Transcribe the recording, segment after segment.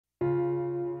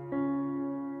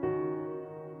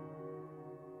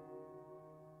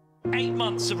8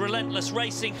 months of relentless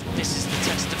racing. This is the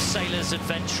test of sailors,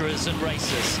 adventurers and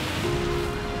racers.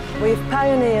 We've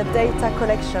pioneered data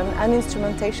collection and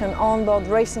instrumentation on board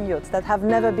racing yachts that have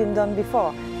never been done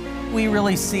before. We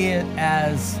really see it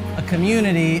as a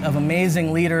community of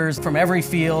amazing leaders from every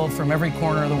field, from every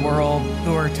corner of the world,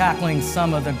 who are tackling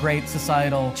some of the great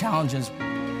societal challenges.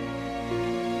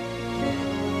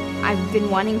 I've been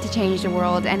wanting to change the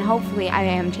world, and hopefully I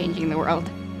am changing the world.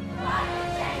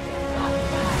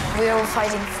 We are all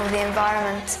fighting for the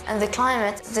environment and the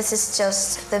climate. This is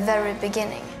just the very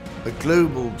beginning. A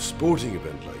global sporting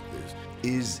event like this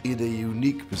is in a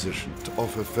unique position to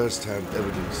offer first-hand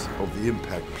evidence of the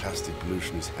impact plastic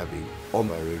pollution is having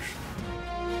on our ocean.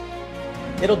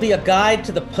 It'll be a guide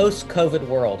to the post-COVID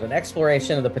world, an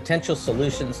exploration of the potential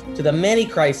solutions to the many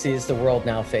crises the world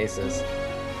now faces.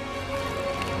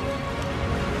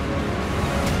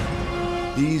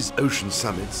 These ocean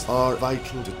summits are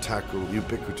vital to tackle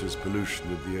ubiquitous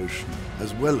pollution of the ocean,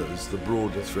 as well as the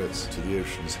broader threats to the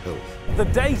ocean's health. The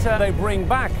data they bring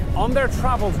back on their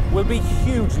travels will be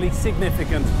hugely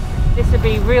significant. This will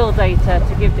be real data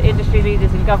to give to industry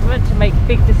leaders in government to make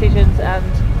big decisions and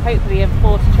hopefully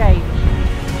enforce change.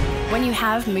 When you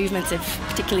have movements of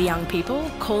particularly young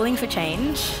people calling for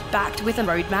change, backed with a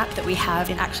roadmap that we have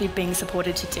in actually being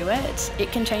supported to do it,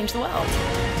 it can change the world.